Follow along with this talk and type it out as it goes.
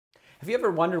Have you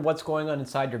ever wondered what's going on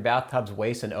inside your bathtub's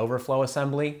waste and overflow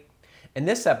assembly? In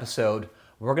this episode,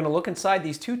 we're going to look inside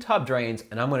these two tub drains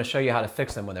and I'm going to show you how to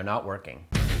fix them when they're not working.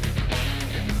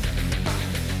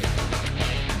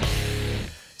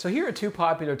 So here are two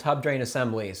popular tub drain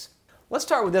assemblies. Let's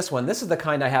start with this one. This is the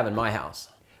kind I have in my house.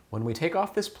 When we take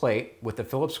off this plate with the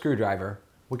Phillips screwdriver,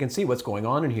 we can see what's going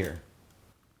on in here.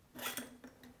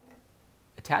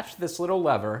 Attached to this little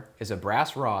lever is a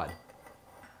brass rod.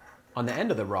 On the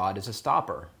end of the rod is a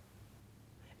stopper.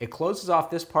 It closes off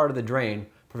this part of the drain,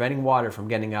 preventing water from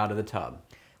getting out of the tub.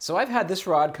 So I've had this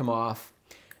rod come off,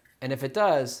 and if it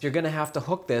does, you're going to have to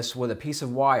hook this with a piece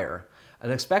of wire.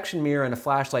 An inspection mirror and a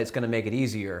flashlight is going to make it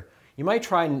easier. You might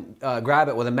try and grab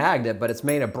it with a magnet, but it's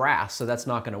made of brass, so that's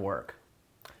not going to work.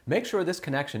 Make sure this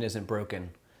connection isn't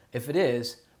broken. If it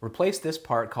is, replace this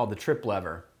part called the trip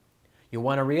lever. You'll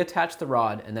want to reattach the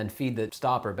rod and then feed the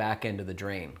stopper back into the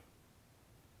drain.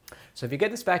 So if you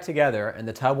get this back together and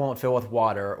the tub won't fill with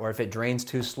water, or if it drains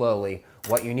too slowly,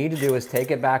 what you need to do is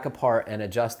take it back apart and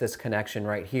adjust this connection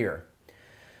right here.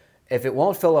 If it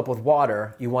won't fill up with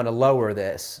water, you want to lower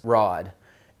this rod.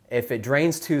 If it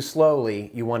drains too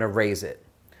slowly, you want to raise it.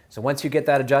 So once you get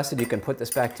that adjusted, you can put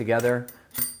this back together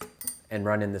and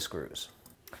run in the screws.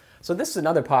 So this is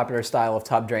another popular style of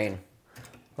tub drain.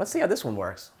 Let's see how this one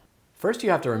works. First, you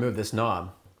have to remove this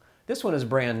knob. This one is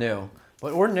brand new.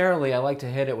 But ordinarily, I like to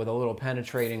hit it with a little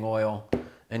penetrating oil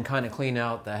and kind of clean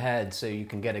out the head so you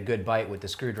can get a good bite with the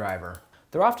screwdriver.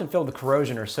 They're often filled with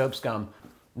corrosion or soap scum.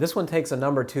 This one takes a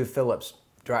number 2 Phillips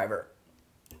driver.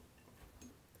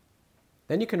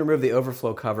 Then you can remove the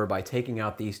overflow cover by taking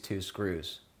out these 2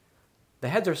 screws. The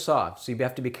heads are soft, so you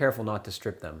have to be careful not to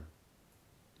strip them.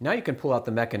 Now you can pull out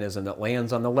the mechanism that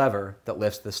lands on the lever that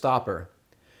lifts the stopper.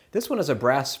 This one is a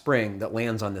brass spring that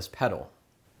lands on this pedal.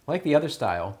 Like the other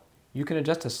style, you can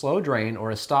adjust a slow drain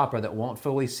or a stopper that won't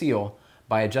fully seal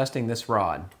by adjusting this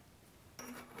rod.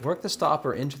 Work the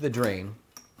stopper into the drain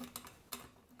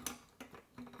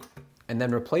and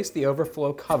then replace the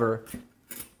overflow cover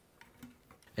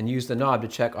and use the knob to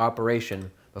check operation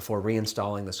before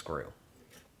reinstalling the screw.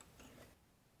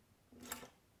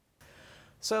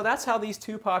 So that's how these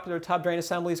two popular tub drain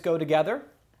assemblies go together.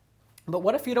 But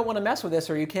what if you don't want to mess with this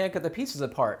or you can't get the pieces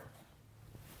apart?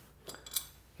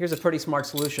 Here's a pretty smart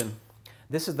solution.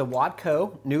 This is the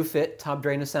Watco New Fit tub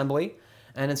drain assembly,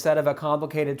 and instead of a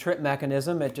complicated trip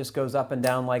mechanism, it just goes up and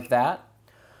down like that.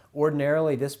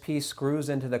 Ordinarily, this piece screws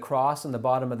into the cross in the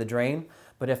bottom of the drain,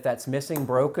 but if that's missing,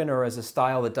 broken, or is a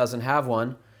style that doesn't have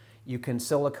one, you can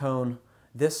silicone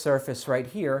this surface right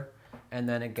here, and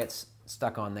then it gets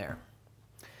stuck on there.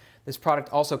 This product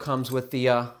also comes with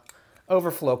the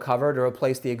overflow cover to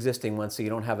replace the existing one, so you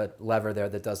don't have a lever there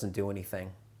that doesn't do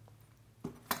anything.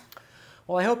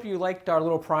 Well, I hope you liked our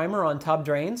little primer on tub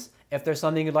drains. If there's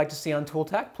something you'd like to see on Tool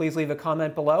Tech, please leave a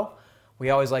comment below. We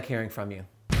always like hearing from you.